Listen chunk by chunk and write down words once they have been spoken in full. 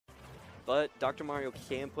but Dr. Mario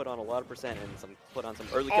can put on a lot of percent and put on some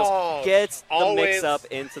early kills. Gets the mix-up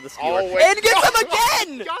into the Scours. And gets him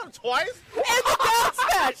again! Got him twice? And the down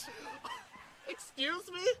smash!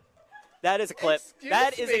 Excuse me? That is a clip. Excuse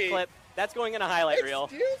that is me. a clip. That's going in a highlight reel.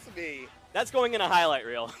 Excuse me. That's going in a highlight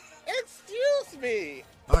reel. Excuse me.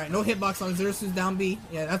 Alright, no hitbox on Xerxes down B.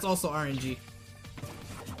 Yeah, that's also RNG.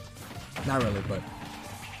 Not really, but...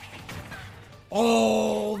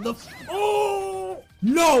 Oh, oh!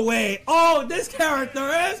 No way! Oh, this character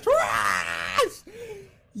is trash!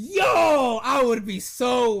 Yo, I would be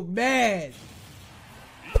so mad.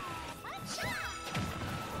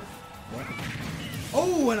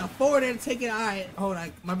 Oh, and a forward and taking. Alright, hold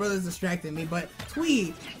on. My brother's distracting me, but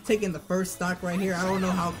Twii taking the first stock right here. I don't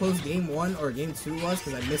know how close game 1 or game 2 was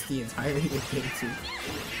because I missed the entirety of game 2.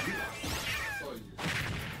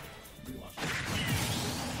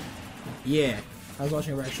 Yeah, I was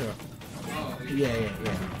watching a retro. Yeah.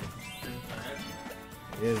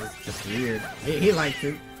 It is just weird. He liked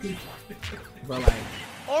it. But like...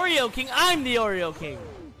 Oreo King, I'm the Oreo King.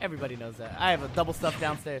 Everybody knows that. I have a double stuff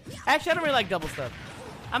downstairs. Actually, I don't really like double stuff.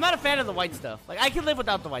 I'm not a fan of the white stuff. Like, I can live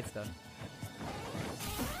without the white stuff.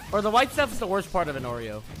 Or the white stuff is the worst part of an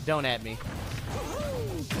Oreo. Don't at me.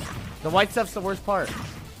 The white stuff's the worst part.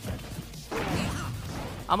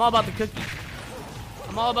 I'm all about the cookie.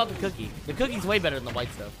 I'm all about the cookie. The cookie's way better than the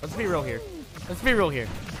white stuff. Let's be real here. Let's be real here.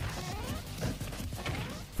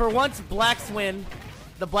 For once, blacks win.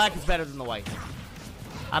 The black is better than the white.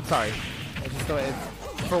 I'm sorry. It's just the way it's...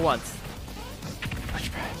 For once.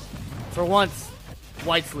 For once,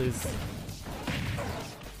 whites lose.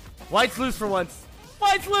 Whites lose for once.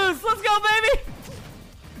 Whites lose! Let's go, baby!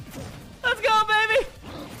 Let's go, baby!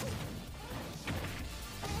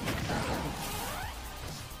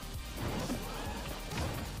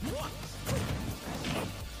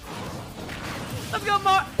 Let's go,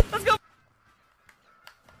 Mark! Let's go!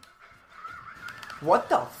 What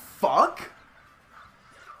the fuck?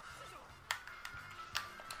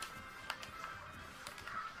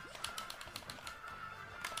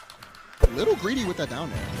 A little greedy with that down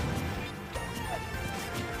there.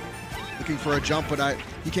 Looking for a jump, but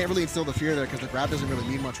he can't really instill the fear there because the grab doesn't really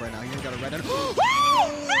mean much right now. He ain't got a red end.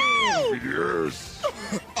 Yes!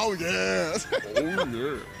 Oh, yes! Oh,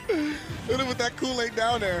 yeah. Hit him with that Kool-Aid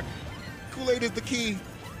down there. Kool-Aid is the key.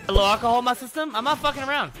 Low alcohol in my system? I'm not fucking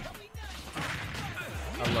around.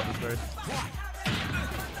 I love this bird.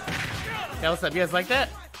 Yeah, what's up? You guys like that?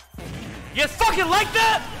 You guys fucking like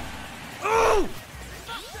that? Ooh!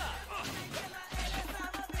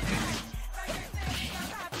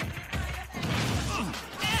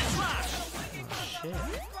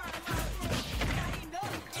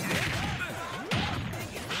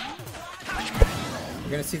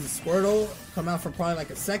 We're gonna see the Squirtle come out for probably like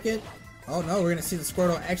a second. Oh no, we're gonna see the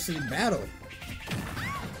Squirtle actually battle.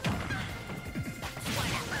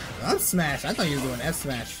 Up smash. I thought you were doing F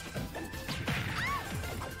smash.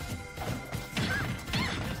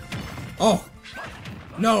 Oh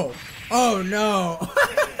no! Oh no!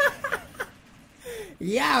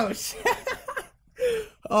 Youch!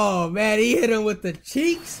 Oh man, he hit him with the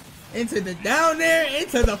cheeks into the down there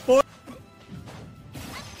into the fourth.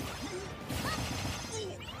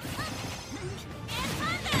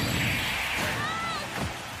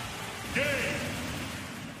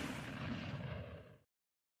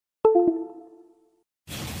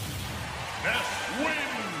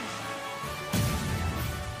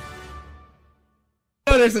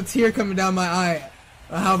 Oh, there's a tear coming down my eye.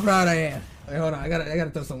 How proud I am. Wait, hold on. I gotta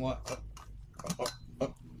throw some water.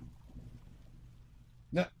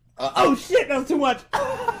 No. Oh shit, that was too much.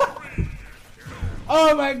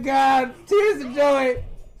 Oh my god. Tears of joy.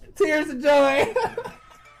 Tears of joy.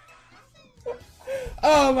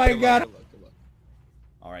 Oh my god.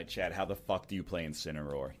 Alright, Chad, how the fuck do you play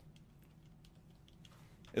Incineroar?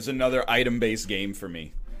 It's another item-based game for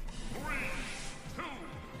me.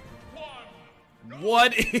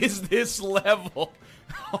 What is this level?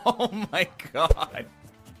 Oh my god.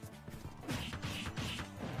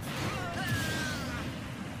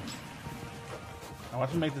 I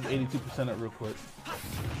want to make this 82% up real quick.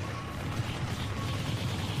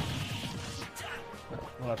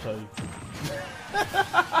 What I'll tell you.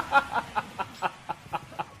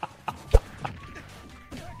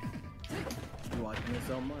 You watching this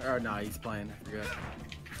somewhere? Or nah, he's playing. I forgot.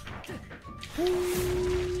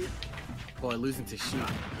 Boy, losing to Sheik.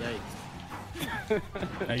 Yikes.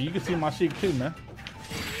 Hey, you can see my Sheik too, man.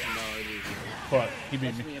 No, it is. But he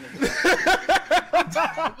beat me.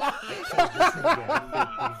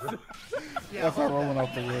 That's how rolling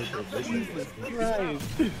off the road. Jesus Christ.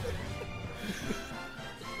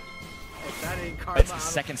 But it's the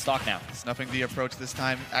second stock now. Snuffing the approach this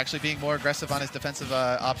time, actually being more aggressive on his defensive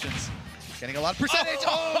options. Getting a lot of percentage.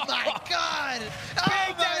 Oh my god!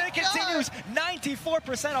 Big damage continues.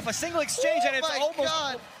 94% off a single exchange, and it's almost.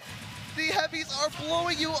 God. The heavies are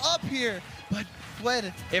blowing you up here, but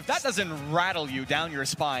Fled. If that doesn't rattle you down your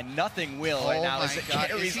spine, nothing will right now. Oh my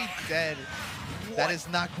god, is he dead? What? That is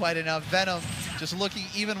not quite enough. Venom just looking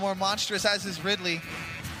even more monstrous as is Ridley.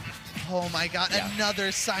 Oh my god,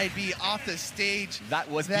 another side B off the stage.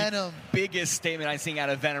 That was Venom. The biggest statement I'm seeing out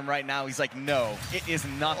of Venom right now. He's like, no, it is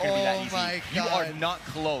not going to be that easy. My you god. are not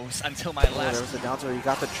close until my last. There was a down throw. He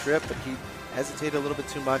got the trip, but he hesitated a little bit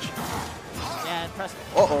too much. Yeah, impressive.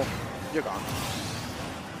 Uh-oh, you're gone.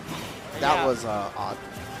 That was odd.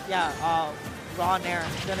 Yeah, Raw Nair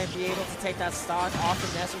gonna be able to take that stock off of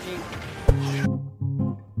Nessergy.